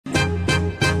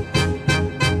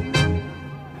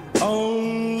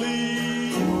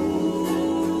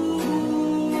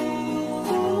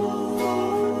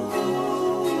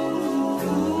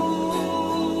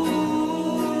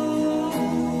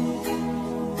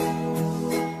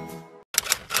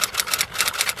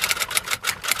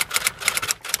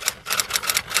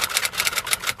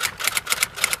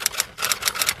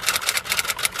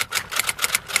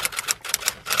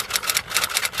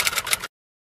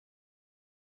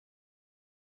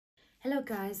Hello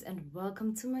guys, and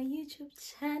welcome to my YouTube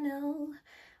channel.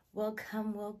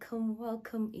 Welcome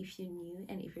if you're new,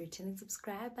 and if you're a returning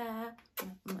subscriber,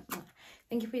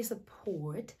 thank you for your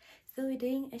support. So we're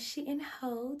doing a SHEIN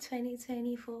haul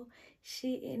 2024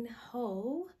 SHEIN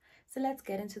haul. So let's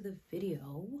get into the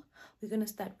video. We're gonna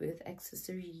start with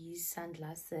accessories,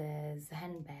 sunglasses,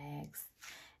 handbags,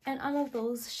 and all of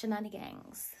those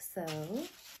shenanigans. So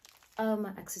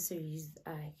my accessories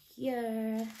are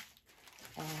here.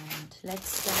 And let's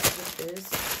start with this.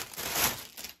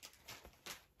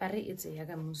 Pare, it's a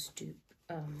Yagamoose dupe.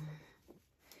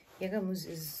 Yagamoose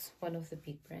is one of the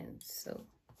big brands, so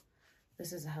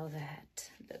this is how the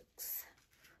hat looks.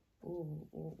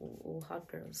 Ooh, hot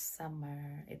girl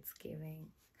summer. It's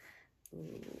giving.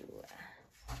 Ooh,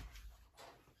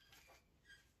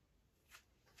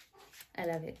 I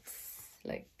love it.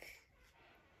 Like,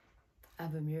 I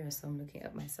have a mirror, so I'm looking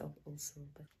at myself also.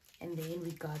 But and then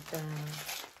we got the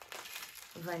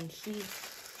Van Cleef.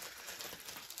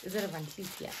 Is it a Van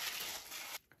Cleef? Yeah.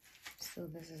 So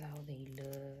this is how they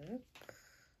look.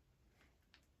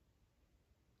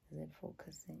 Is it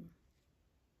focusing?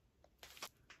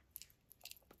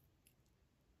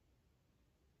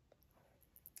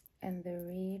 And the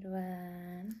red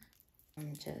one,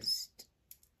 and just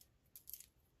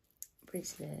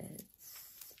bracelets.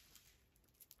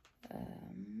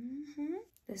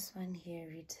 This one here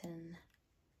written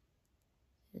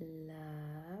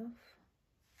love.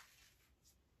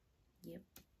 Yep.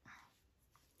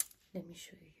 Let me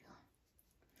show you.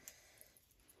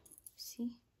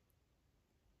 See?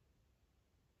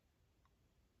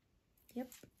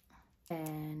 Yep.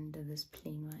 And this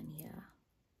plain one here.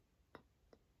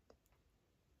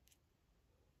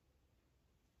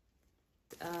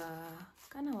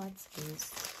 Kinda what's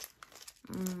this?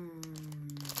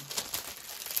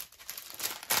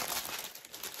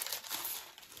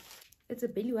 It's a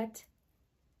belly what?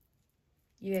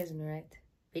 You guys know, right?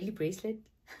 Belly bracelet.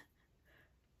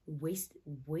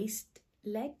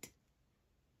 Waistlet.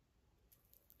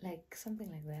 Like something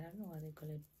like that. I don't know what they call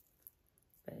it.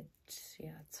 But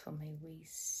yeah, it's for my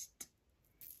waist.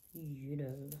 You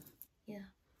know. Yeah.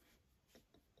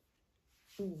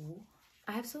 Ooh.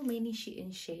 I have so many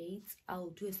SHEIN shades.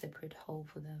 I'll do a separate haul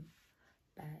for them.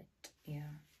 But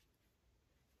yeah.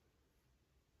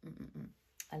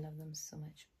 I love them so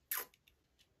much.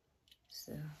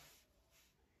 So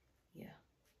yeah.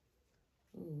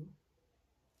 Ooh.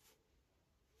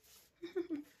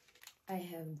 I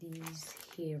have these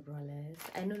hair rollers.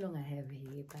 I no longer have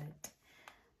hair, but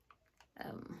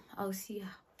I'll see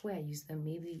where I use them.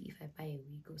 Maybe if I buy a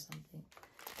wig or something.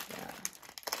 Yeah.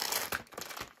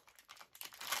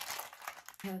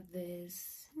 I have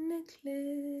this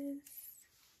necklace.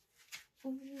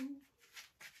 Ooh.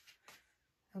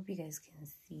 Hope you guys can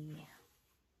see.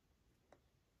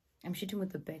 I'm shooting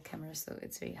with the back camera, so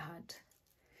it's very hard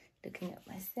looking at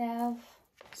myself.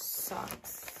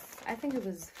 Socks. I think it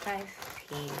was 5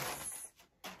 pairs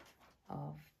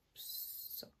of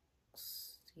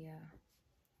socks. Yeah.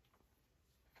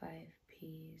 5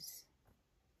 pairs.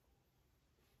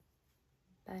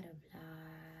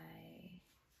 Butterfly.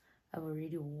 I've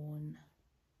already worn.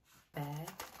 Bag.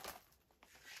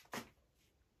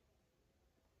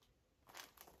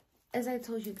 As I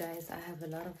told you guys, I have a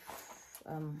lot of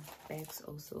bags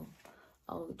also.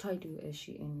 I'll try to do a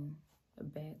SHEIN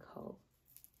bag haul.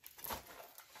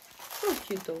 So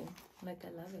cute though, like I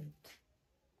love it.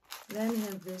 Then we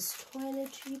have this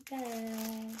toiletry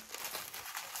bag.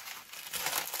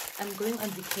 I'm going on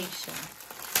vacation.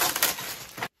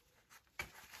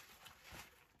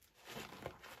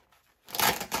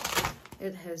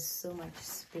 It has so much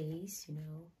space, you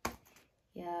know.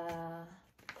 Yeah.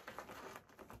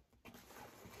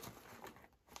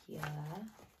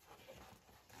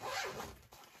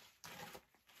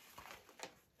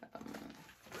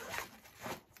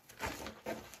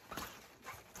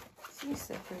 See,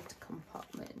 separate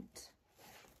compartment.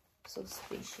 So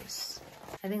spacious.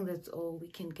 I think that's all we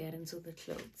can get into the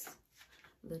clothes.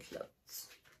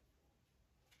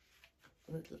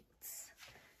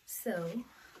 So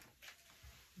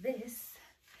this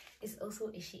is also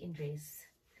a SHEIN dress.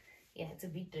 Yeah, it's a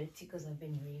bit dirty because I've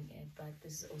been wearing it, but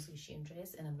this is also a SHEIN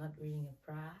dress, and I'm not wearing a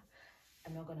bra.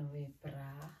 I'm not gonna wear a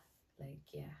bra.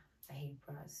 Like, yeah, I hate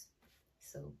bras,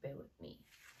 so bear with me.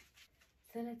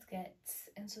 So let's get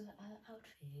into the other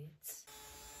outfits.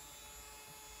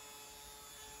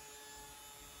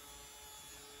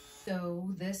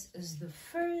 So this is the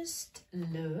first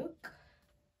look.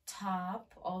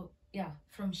 Top of, yeah,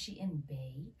 from SHEIN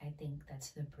Bay. I think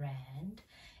that's the brand.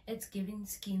 It's giving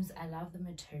schemes. I love the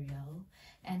material.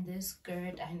 And this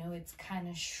skirt, I know it's kind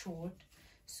of short,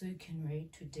 so you can wear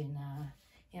it to dinner.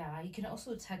 Yeah, you can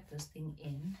also tuck this thing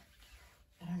in.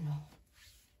 I don't know,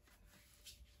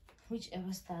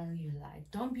 whichever style you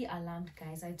like. Don't be alarmed,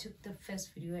 guys. I took the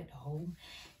first video at home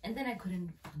and then I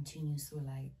couldn't continue, so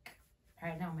like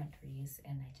right now I'm at race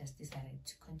and I just decided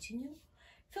to continue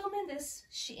filming this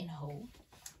SHEIN haul.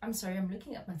 I'm sorry, I'm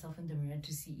looking at myself in the mirror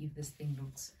to see if this thing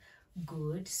looks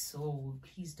good, so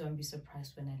please don't be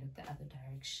surprised when I look the other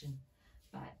direction.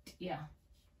 But yeah,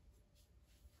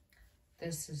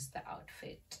 this is the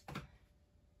outfit.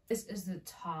 This is the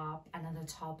top, another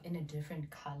top in a different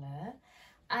color.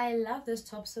 I love this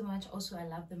top so much. Also, I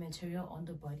love the material on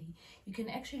the body. You can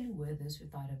actually wear this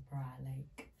without a bra,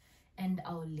 like, and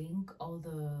I'll link all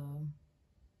the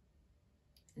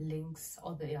links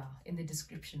in the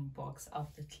description box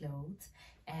of the clothes,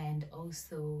 and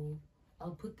also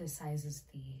I'll put the sizes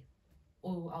there,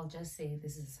 or I'll just say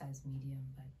this is a size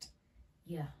medium. But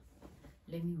yeah,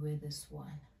 let me wear this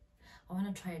one. I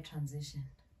want to try a transition.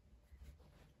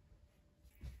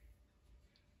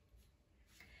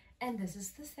 And this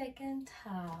is the second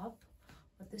top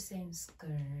with the same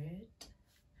skirt.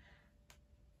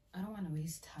 I don't want to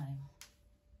waste time.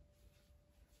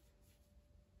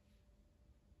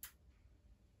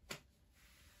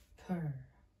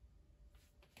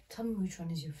 Tell me which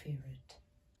one is your favorite.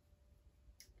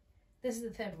 This is the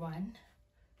third one.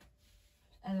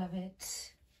 I love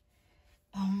it.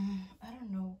 I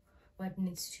don't know what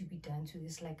needs to be done to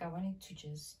this. Like, I want it to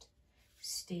just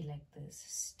stay like this,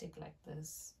 stick like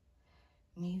this.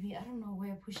 Maybe, I don't know,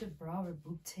 where I push a bra or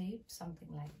boob tape, something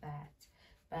like that.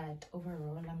 But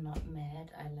overall, I'm not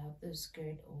mad. I love the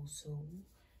skirt also.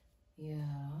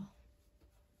 Yeah.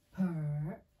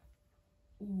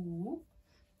 Ooh.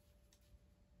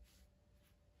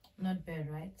 Not bad,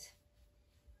 right?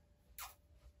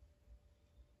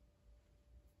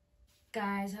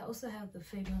 Guys, I also have the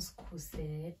famous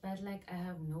corset, but like I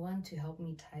have no one to help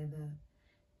me tie the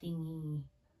thingy.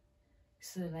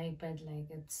 So like, but like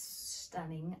it's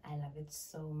stunning. I love it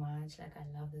so much. Like, I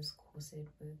love this corset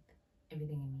with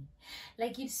everything in me.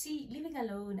 Like, you see, living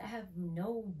alone, I have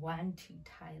no one to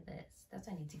tie this. That's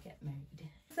why I need to get married.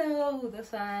 So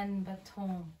this one,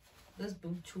 baton, this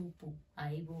boob chupu,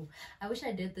 aibo. I wish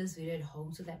I did this video at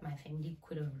home so that my family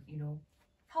could have, you know,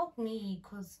 helped me,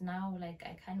 because now like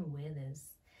I can't wear this.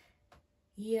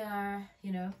 Yeah,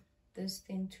 you know, this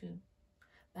thing too.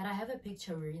 But I have a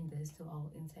picture wearing this, so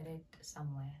I'll insert it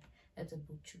somewhere. That's a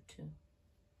book shoot too.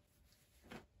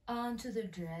 On to the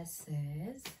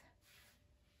dresses.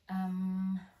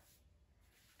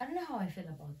 I don't know how I feel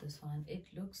about this one.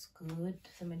 It looks good.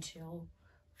 The material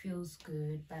feels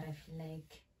good, but I feel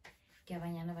like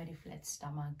Gavanyana very flat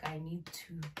stomach. I need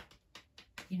to,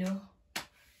 you know,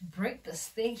 break this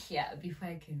thing here before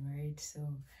I can wear it.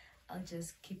 So I'll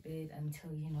just keep it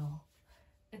until, you know,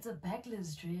 it's a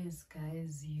backless dress,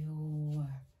 guys.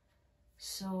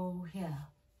 So yeah,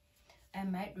 I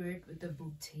might wear it with the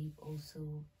boob tape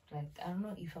also. Like, I don't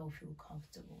know if I'll feel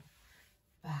comfortable,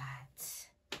 but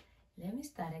let me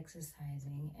start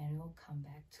exercising and we'll come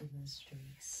back to this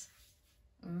dress.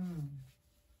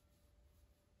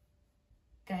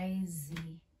 Guys,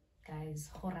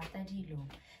 horata dilo.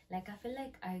 Like, I feel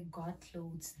like I got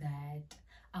clothes that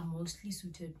are mostly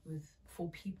suited for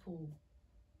people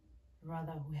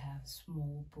rather who have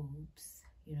small boobs,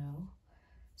 you know.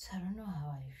 So I don't know how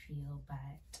I feel,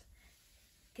 but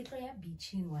get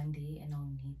beaching one day and I'll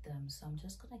need them, so I'm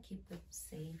just gonna keep them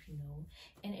safe, you know.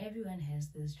 And everyone has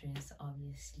this dress,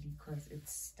 obviously, because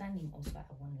it's stunning also,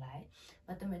 I won't lie,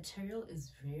 but the material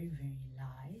is very, very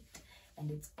light,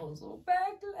 and it's also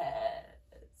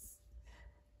backless.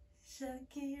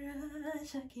 Shakira,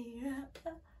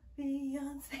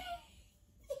 Beyonce.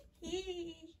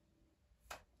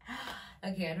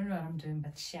 Okay, I don't know what I'm doing,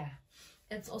 but yeah,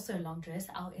 it's also a long dress.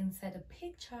 I'll insert a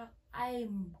picture.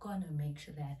 I'm gonna make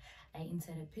sure that I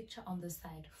insert a picture on the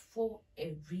side for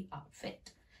every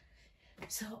outfit.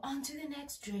 So on to the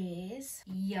next dress.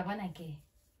 Yabanake.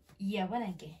 You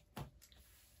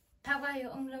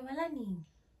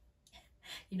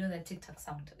know that TikTok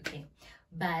sound, okay?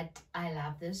 But I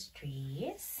love this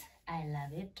dress. I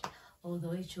love it.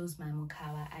 Although it shows my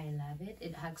mukawa, I love it.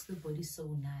 It hugs the body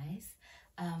so nice.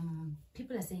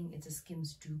 People are saying it's a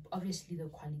Skims dupe. Obviously the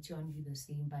quality won't be the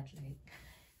same, but like,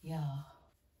 yeah,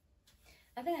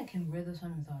 I think I can wear this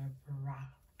one without a bra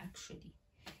actually.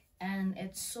 And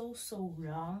it's so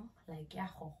long, like, yeah,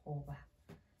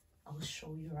 I'll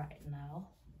show you right now,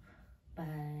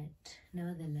 but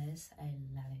nevertheless, I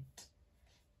love it.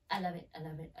 I love it.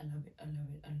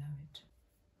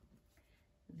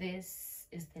 This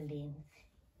is the length.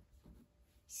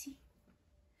 See,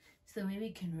 So maybe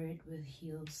you can wear it with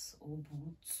heels or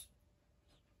boots.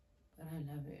 But I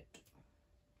love it.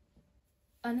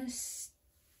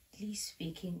 Honestly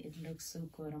speaking, it looks so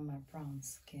good on my brown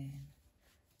skin.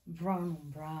 Brown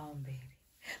on brown, baby.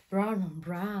 Brown on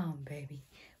brown, baby.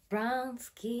 Brown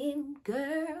skin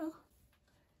girl.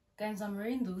 Guys, I'm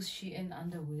wearing those SHEIN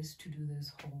underwears to do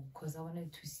this haul because I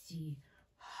wanted to see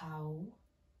how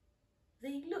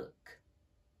they look.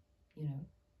 You know.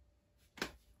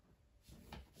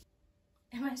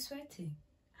 Am I sweating?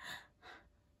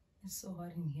 It's so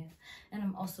hot in here. And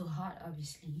I'm also hot,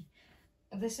 obviously.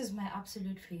 This is my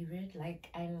absolute favorite. Like,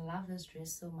 I love this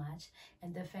dress so much.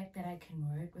 And the fact that I can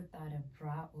wear it without a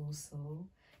bra also.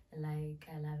 Like,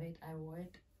 I love it. I wore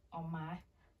it on my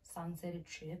sunset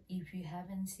trip. If you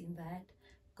haven't seen that,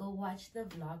 go watch the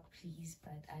vlog, please.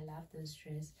 But I love this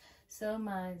dress so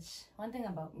much. One thing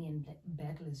about me and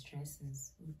backless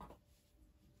dresses.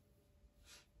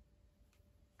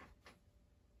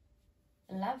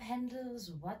 Love handles,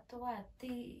 what,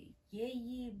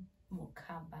 ye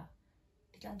mukaba.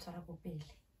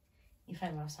 If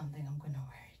I love something, I'm gonna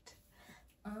wear it.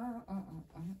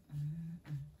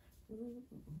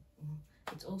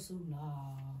 It's also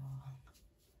long.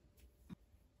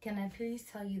 Can I please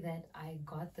tell you that I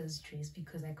got this dress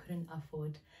because I couldn't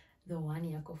afford the one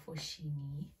yako for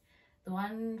SHEIN. The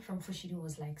one from SHEIN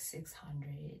was like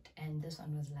 600 and this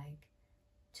one was like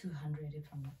 200 if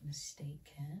I'm not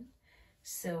mistaken.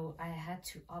 So I had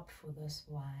to opt for this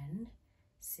one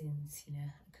since, you know,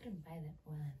 I couldn't buy that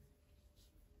one.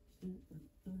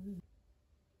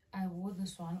 I wore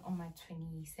this one on my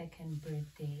 22nd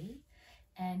birthday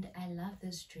and I love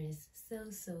this dress so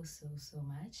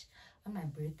much. On my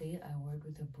birthday, I wore it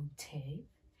with a boob tape.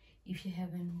 If you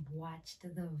haven't watched the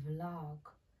vlog,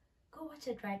 go watch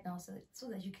it right now so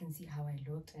that you can see how I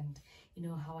looked and, you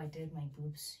know, how I did my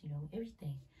boobs, you know,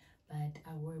 everything. But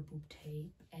I wore a boob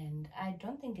tape and I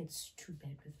don't think it's too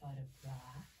bad without a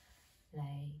bra.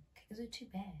 Like, is it too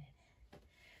bad?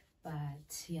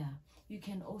 But yeah, you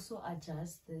can also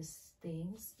adjust these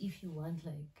things if you want,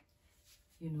 like,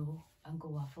 you know,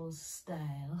 Uncle Waffles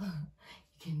style.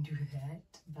 You can do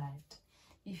that. But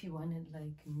if you want it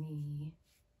like me,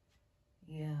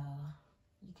 yeah,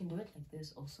 you can do it like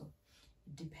this also.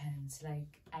 It depends.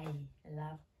 Like, I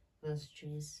love this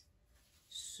dress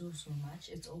so much.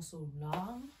 It's also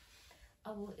long.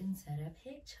 I will insert a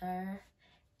picture.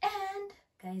 And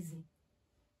guys,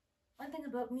 one thing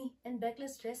about me and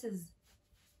backless dresses,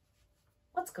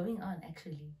 what's going on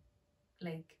actually?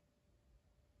 Like,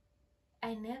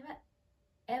 I never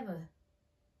ever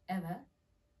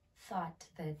thought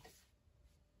that,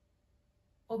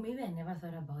 or maybe I never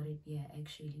thought about it, yeah,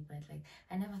 actually, but like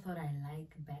I never thought I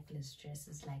like backless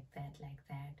dresses like that.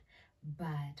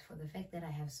 But for the fact that I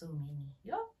have so many,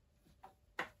 yo.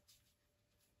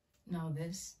 Now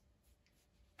this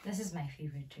is my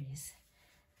favorite dress.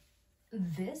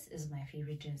 This is my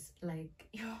favorite dress. Like,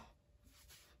 yo.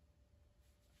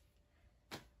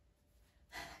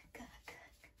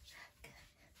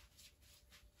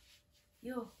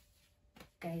 Yo,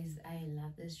 guys, I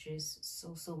love this dress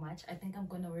so much. I think I'm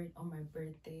gonna wear it on my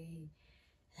birthday.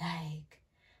 Like,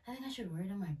 I think I should wear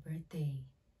it on my birthday.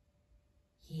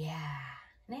 Yeah,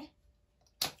 ne?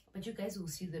 But you guys will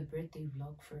see the birthday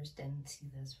vlog first and see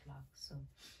this vlog. So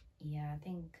yeah, I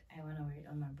think I want to wear it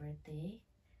on my birthday.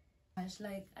 Much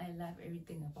like I love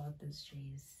everything about this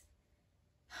dress.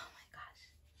 Oh my gosh,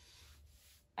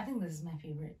 I think this is my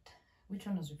favorite. Which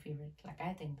one was your favorite? Like,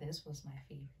 I think this was my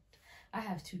favorite. I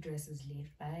have 2 dresses left,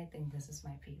 but I think this is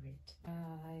my favorite.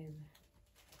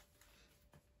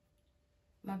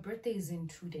 My birthday is in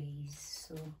 2 days,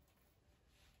 so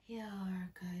yeah,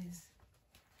 guys.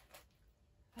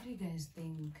 What do you guys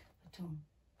think?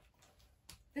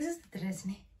 This is the dress,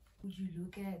 ne? Would you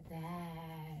look at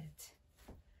that?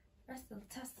 Rustle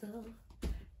tussle,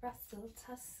 rustle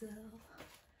tussle.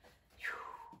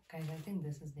 Whew. Guys, I think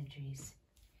this is the dress.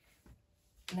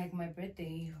 Like, my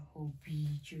birthday will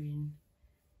be during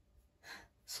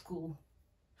school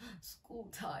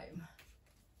time.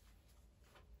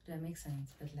 Does that make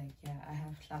sense? But like, yeah, I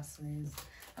have classes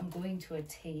I'm going to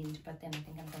attend, but then I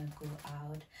think I'm gonna go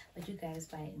out. But you guys,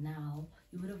 by now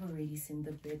you would have already seen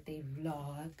the birthday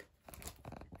vlog,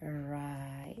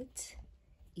 right?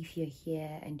 If you're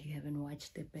here and you haven't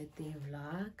watched the birthday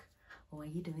vlog, or are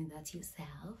you doing that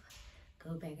yourself,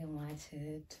 go back and watch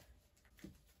it.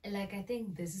 Like, I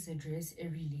think this is a dress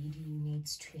every lady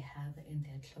needs to have in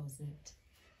their closet.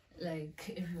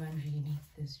 Like, everyone really needs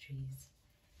this dress.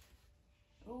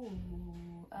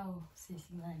 Oh,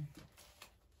 sissy man.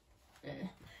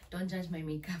 Don't judge my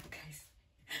makeup, guys.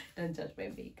 Don't judge my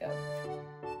makeup.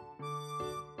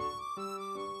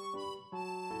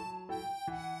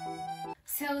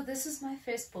 So this is my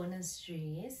first bonus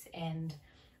dress, and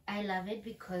I love it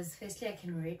because firstly I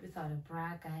can wear it without a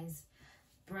bra, guys.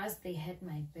 Bras, they hurt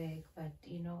my back, but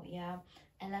you know, yeah,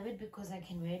 I love it because I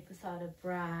can wear it without a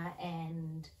bra,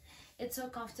 and it's so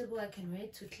comfortable. I can wear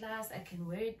it to class, I can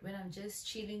wear it when I'm just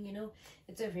chilling, you know.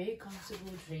 It's a very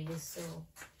comfortable dress, so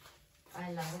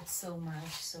I love it so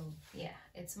much. So yeah,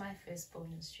 it's my first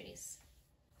bonus dress.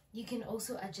 You can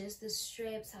also adjust the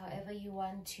straps however you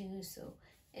want to, so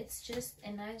it's just a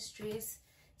nice dress.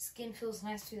 Skin feels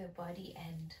nice to the body,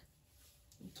 and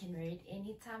you can wear it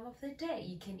any time of the day.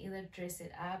 You can either dress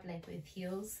it up like with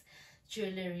heels,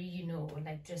 jewelry, you know, or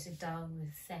like dress it down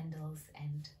with sandals,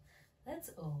 and that's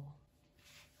all.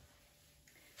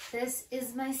 This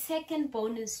is my second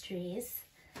bonus dress.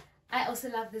 I also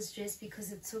love this dress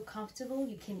because it's so comfortable.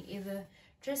 You can either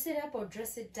dress it up or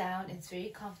dress it down. It's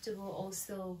very comfortable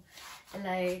also.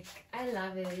 Like, I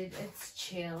love it. It's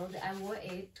chilled. I wore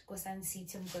it because I'm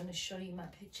going to show you my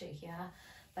picture here.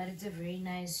 But it's a very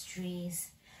nice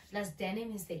dress. Plus,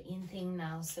 denim is the in thing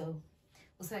now. So,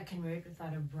 also I can wear it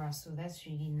without a bra. So, that's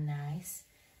really nice.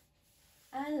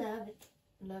 I love it.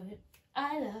 Love it.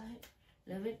 I love it.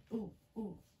 Love it. Ooh,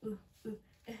 ooh, ooh, ooh.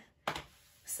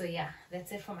 So, yeah.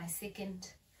 That's it for my second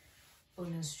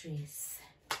bonus dress.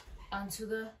 On to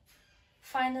the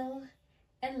final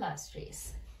and last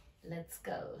dress. Let's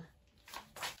go.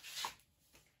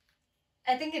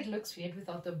 I think it looks weird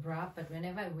without the bra, but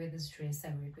whenever I wear this dress, I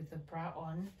wear it with the bra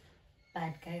on.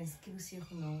 But guys,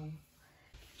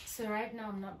 so right now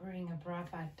I'm not wearing a bra,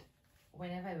 but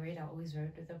whenever I wear it, I always wear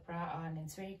it with a bra on.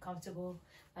 It's very comfortable.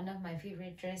 One of my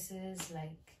favorite dresses,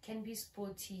 like, can be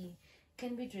sporty,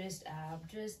 can be dressed up,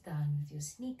 dressed down with your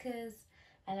sneakers.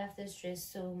 I love this dress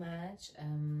so much.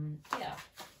 Yeah,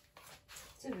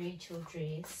 it's a very chill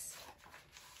dress.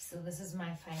 So this is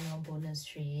my final bonus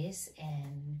dress,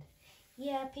 and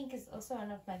yeah, pink is also one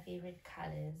of my favorite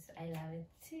colors. I love it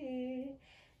too.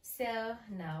 So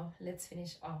now let's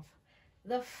finish off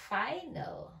the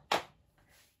final,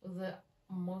 the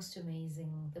most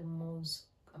amazing, the most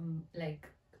like,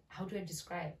 how do I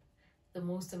describe, the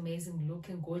most amazing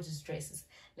looking gorgeous dresses.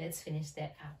 Let's finish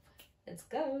that up. Let's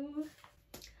go.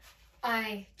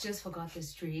 I just forgot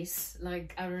this dress,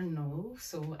 like, I don't know,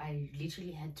 so I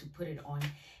literally had to put it on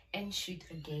and shoot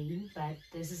again. But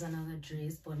this is another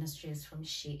dress, bonus dress from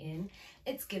SHEIN.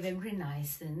 It's giving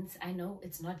Renaissance. I know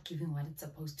it's not giving what it's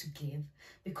supposed to give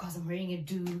because I'm wearing a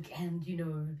duke and, you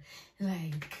know,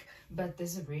 like, but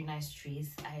this is a very nice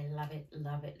dress. I love it,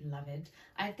 love it, love it.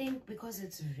 I think because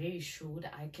it's very short,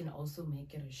 I can also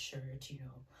make it a shirt, you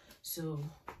know. So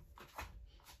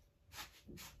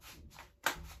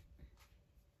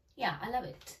yeah, I love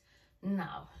it.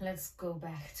 Now let's go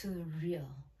back to the real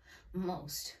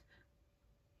most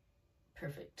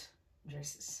perfect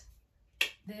dresses.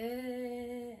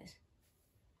 This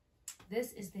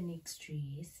is the next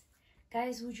dress.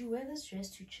 Guys, would you wear this dress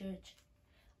to church?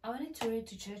 I wanted to wear it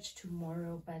to church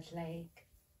tomorrow, but like,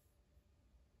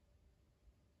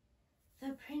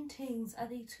 the printings, are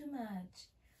they too much?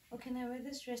 Or can I wear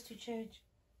this dress to church?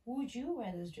 Would you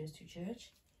wear this dress to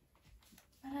church?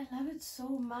 But I love it so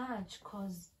much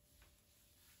because,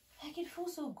 like, it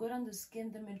feels so good on the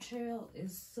skin. The material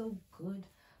is so good.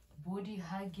 Body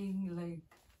hugging. Like,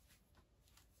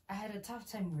 I had a tough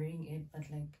time wearing it, but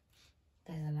like,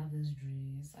 guys, I love this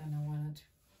dress and I want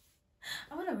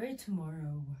to wear it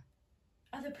tomorrow.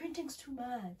 Are the printings too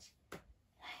much?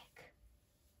 Like,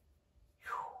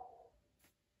 whew.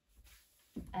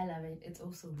 I love it. It's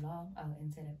also long. I'll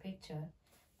insert a picture.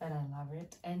 But I love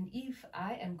it. And if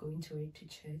I am going to wear it to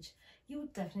church, you will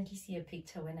definitely see a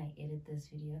picture when I edit this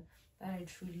video. But I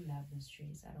truly love this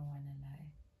dress. I don't want to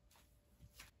lie.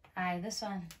 Alright, this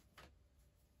one.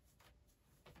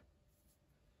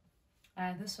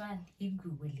 Alright, this one.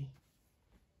 Igubili.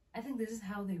 I think this is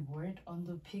how they wore it on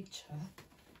the picture.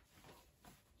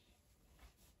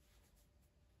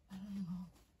 I don't know.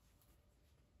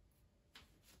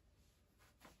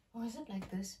 Or is it like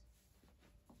this?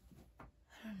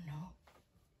 I don't know,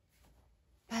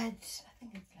 but I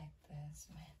think it's like this,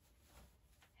 man.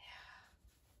 Yeah.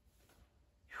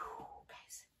 Whew,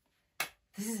 guys,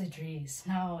 this is a dress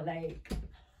now. Like,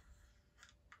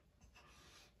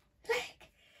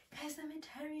 guys, the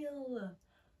material.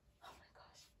 Oh my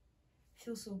gosh,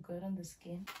 feels so good on the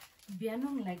skin.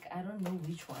 Bianong, like, I don't know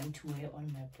which one to wear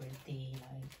on my birthday.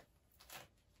 Like,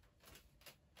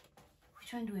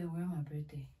 which one do I wear on my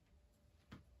birthday?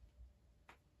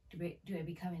 Do I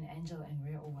become an angel and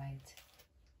wear all white?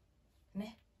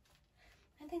 Meh?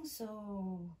 I think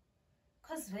so.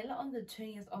 Because Vela on the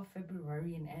 20th of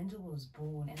February, an angel was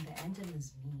born, and the angel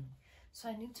is me. So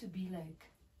I need to be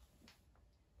like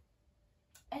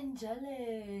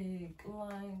angelic,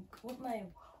 like with my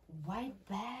white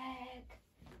bag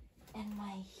and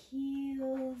my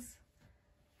heels,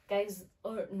 guys.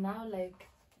 Or now, like,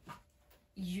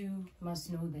 you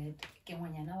must know that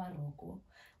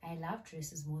I love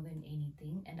dresses more than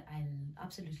anything, and I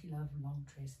absolutely love long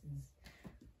dresses.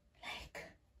 Like,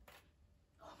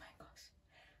 oh my gosh,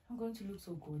 I'm going to look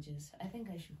so gorgeous. I think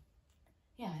I should,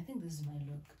 yeah, I think this is my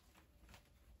look.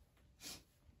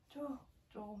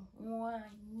 Oh my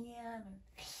word.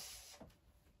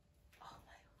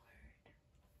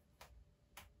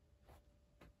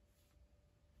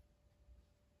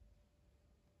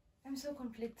 I'm so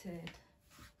conflicted.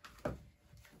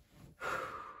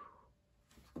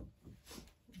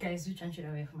 Guys, which one should I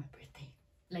wear for my birthday?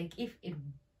 Like, if it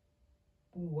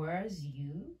was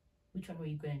you, which one were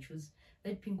you going to choose?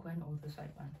 That pink one or this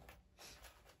white one?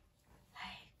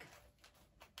 Like,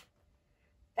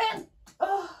 and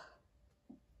oh,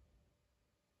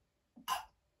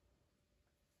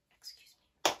 excuse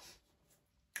me.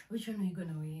 Which one are you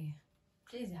gonna wear?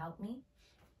 Please help me.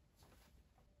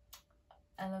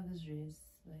 I love this dress.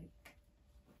 Like,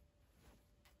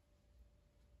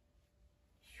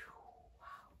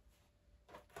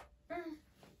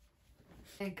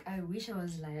 like, I wish I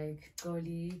was like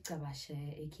Goli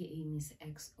Kabashe, aka Miss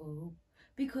XO,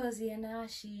 because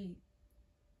she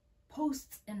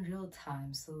posts in real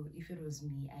time. So if it was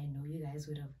me, I know you guys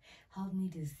would have helped me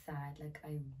decide. Like,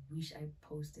 I wish I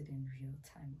posted in real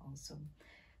time also,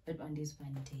 but one day is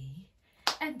one day.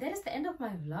 And that is the end of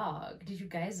my vlog. Did you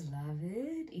guys love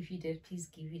it? If you did, please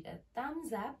give it a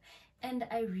thumbs up. And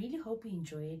I really hope you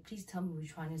enjoy it. Please tell me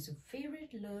which one is your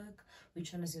favorite look,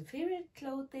 which one is your favorite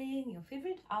clothing, your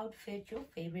favorite outfit, your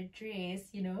favorite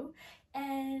dress, you know.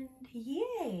 And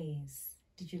yes,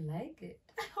 did you like it?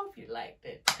 I hope you liked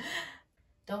it.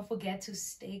 Don't forget to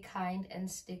stay kind and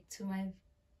stick to my...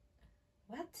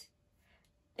 What?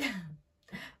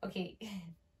 Okay.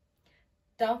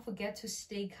 Don't forget to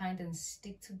stay kind and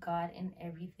stick to God in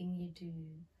everything you do.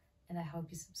 And I hope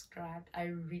you subscribed. I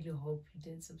really hope you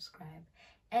did subscribe.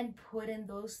 And put in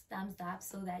those thumbs up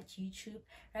so that YouTube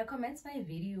recommends my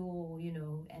video, you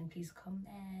know. And please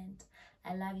comment.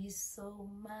 I love you so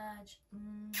much.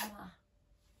 Mwah.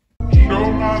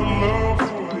 Show my love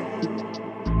for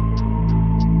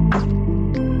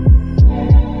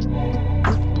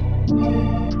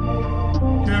you.